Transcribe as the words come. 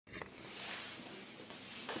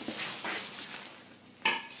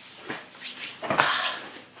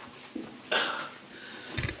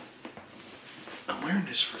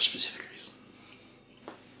this for a specific reason.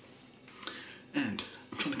 And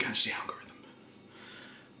I'm trying to catch the algorithm.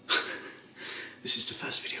 This is the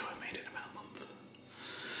first video I've made in about a month.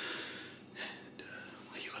 And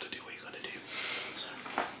well, you gotta do what you gotta do.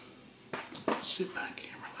 So sit back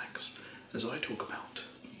and relax as I talk about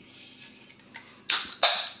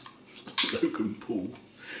Logan Paul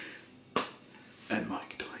and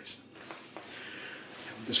Mike Tyson.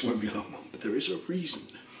 And this won't be a long one, but there is a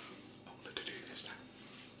reason I wanted to do this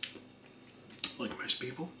now. Like most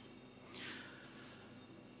people,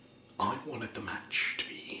 I wanted the match to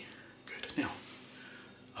be good. Now,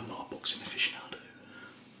 I'm not a boxing aficionado.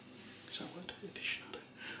 Is that a word? Aficionado?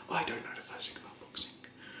 I don't know the first thing about boxing.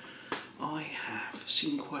 I have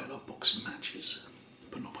seen quite a lot of boxing matches,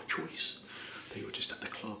 but not by choice. They were just at the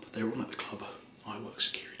club. They were on at the club I work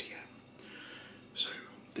security at. So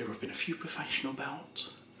there have been a few professional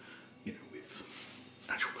bouts, you know, with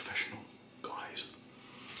actual professional guys.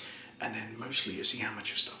 And then mostly it's the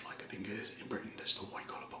amateur stuff, like I think in Britain there's the white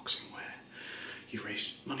collar boxing where you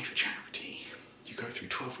raise money for charity, you go through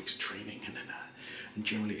 12 weeks of training, and then and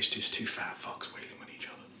generally it's just two fat fucks wailing on each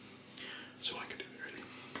other. So I could do it really.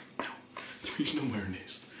 Now, the reason I'm wearing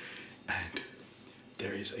this, and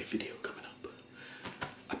there is a video coming up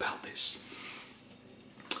about this,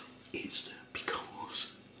 is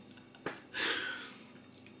because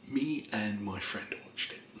me and my friend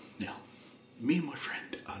watched it. Now, me and my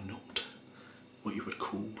friend are not what you would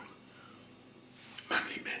call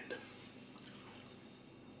manly men.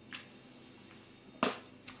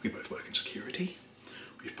 We both work in security.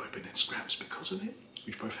 We've both been in scraps because of it.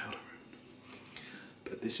 We've both held our own.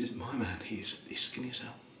 But this is my man. He's skinny as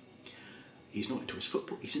hell. He's not into his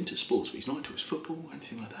football. He's into sports, but he's not into his football or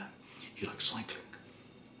anything like that. He likes cycling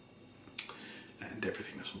and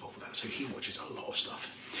everything that's involved with that. So he watches a lot of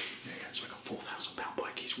stuff. You know, it's like a 4,000 pound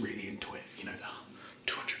bike. He's really into it. You know,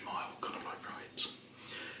 the 200-mile kind of like rides.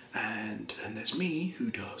 And there's me who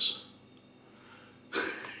does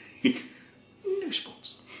no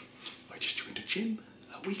sports. I just joined a gym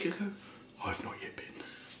a week ago. I've not yet been.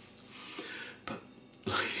 But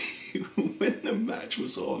like when the match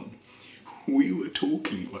was on, we were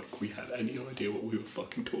talking like we had any idea what we were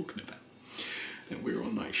fucking talking about. And we were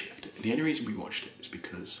on night shift. And the only reason we watched it is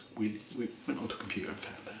because we went onto a computer and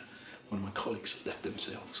found that one of my colleagues left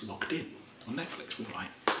themselves logged in on Netflix. We were like,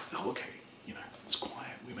 oh okay, you know, it's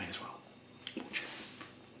quiet, we may as well watch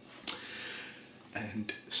it.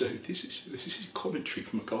 And so this is commentary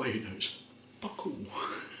from a guy who knows fuck all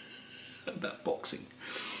about boxing.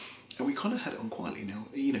 And we kind of had it on quietly. Now,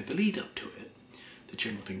 you know, the lead up to it, the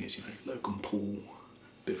general thing is, you know, Logan Paul,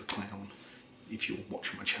 bit of a clown. If you're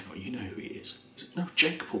watching my channel, you know who he is. No,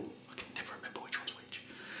 Jake Paul. I can never remember which one's which.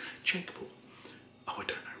 Jake Paul. Oh, I don't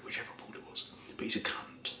know, whichever Paul it was. But he's a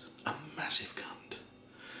cunt. A massive cunt.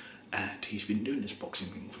 And he's been doing this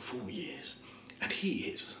boxing thing for 4 years. And he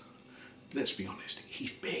is, let's be honest,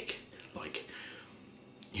 he's big. Like,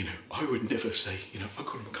 you know, I would never say, you know, I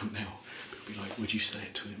call him a cunt now. But it'd be like, would you say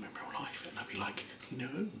it to him in real life? And I'd be like,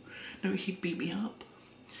 no, he'd beat me up.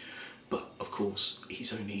 But of course,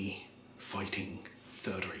 he's only fighting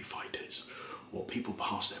third-rate fighters, or people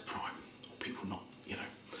past their prime, or people not, you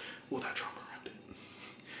know, all that drama around it.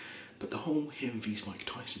 But the whole him vs Mike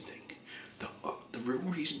Tyson thing, the real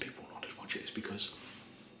reason people wanted to watch it is because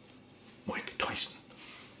Mike Tyson,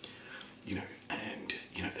 you know, and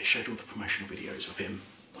you know, they showed all the promotional videos of him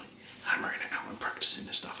like hammering it out and practicing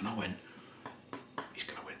this stuff, and I went, he's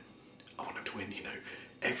gonna win. I want him to win, you know.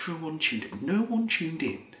 Everyone tuned in. No one tuned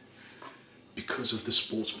in because of the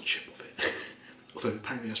sportsmanship of it. Although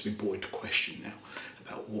apparently that's been brought into question now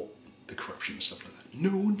about what the corruption and stuff like that. No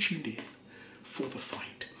one tuned in for the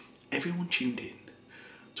fight. Everyone tuned in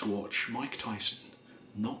to watch Mike Tyson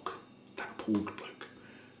knock that bald bloke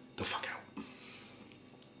the fuck out.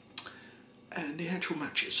 And the actual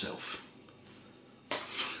match itself,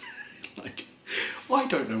 like, I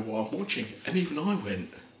don't know why I'm watching it. And even I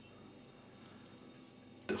went,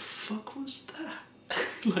 the fuck was that?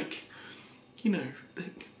 Like, you know,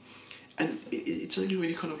 like, and it's only when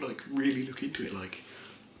you kind of like really look into it, like,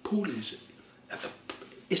 Paul is at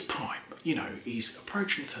his prime, you know, he's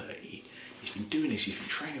approaching 30, he's been doing this, he's been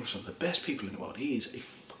training with some of the best people in the world, he is a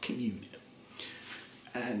fucking unit.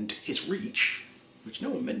 And his reach, which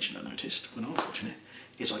no one mentioned, I noticed when I was watching it,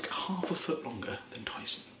 is like half a foot longer than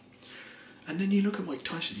Tyson. And then you look at Mike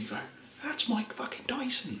Tyson, you go, that's Mike fucking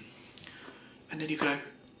Tyson. And then you go,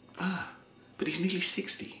 ah, but he's nearly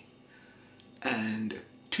 60. And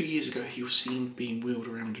 2 years ago he was seen being wheeled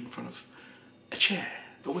around in front of a chair,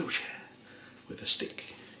 a wheelchair, with a stick.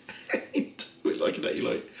 Like that,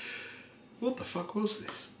 you're like, what the fuck was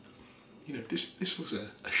this? you know, this was a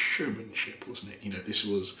showmanship, wasn't it? You know, this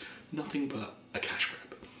was nothing but a cash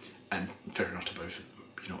grab. And fair enough to both of them,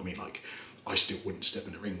 you know what I mean? Like, I still wouldn't step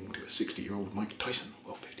in the ring to a 60-year-old Mike Tyson.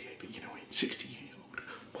 Well, 58, but you know, 60-year-old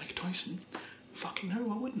Mike Tyson. Fucking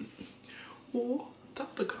no, I wouldn't. Or the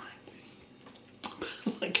other guy.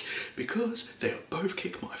 Like, because they both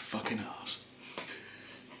kick my fucking ass.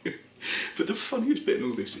 But the funniest bit in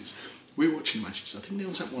all this is, we're watching matches. I think there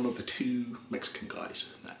was that one of the two Mexican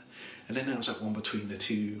guys, and then there was that one between the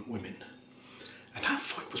two women. And that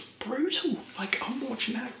fight was brutal. Like, I'm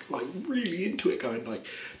watching that, like, really into it, going, like,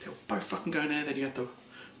 they were both fucking going there. Then you had the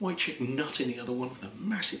white chick nutting the other one with a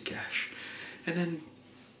massive gash. And then,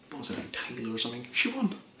 what was her name, Taylor or something? She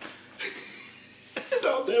won. And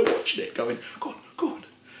I'm there watching it, going, go on, go on.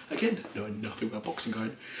 Again, knowing nothing about boxing,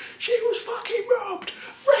 going, she was fucking robbed.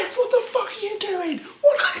 Ref, what the fuck are you doing?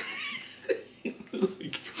 What?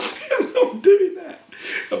 Like, and I'm doing that.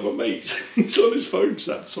 And my mate, he's on his phone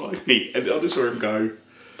sat beside me, and I just saw him go.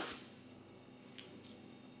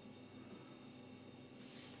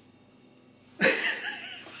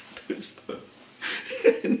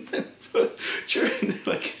 And then, during,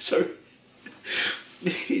 like, so,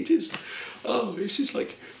 it is, oh, this is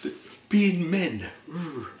like, being men.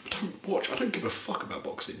 I don't give a fuck about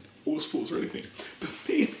boxing or sports or anything. But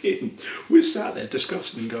me and him, we're sat there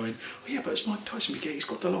discussing and going, oh yeah, but it's Mike Tyson, he's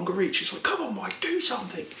got the longer reach. It's like, come on Mike, do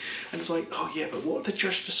something. And it's like, oh yeah, but what if the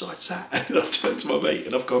judge decides that? And I've turned to my mate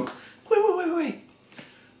and I've gone, wait.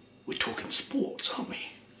 We're talking sports, aren't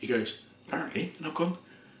we? He goes, apparently. And I've gone,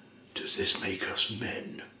 does this make us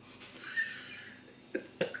men?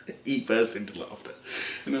 He burst into laughter.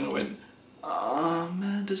 And then I went, oh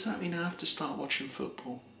man, does that mean I have to start watching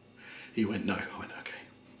football? He went, no. I went,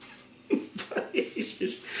 okay. But it's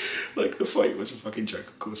just, like, the fight was a fucking joke,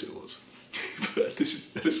 of course it was. But I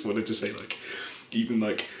just wanted to say, like, even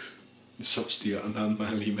like such an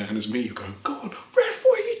unmanly man as me, you're going, go on, ref,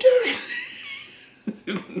 what are you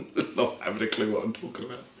doing? Not having a clue what I'm talking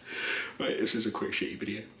about. Right, this is a quick shitty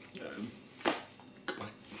video.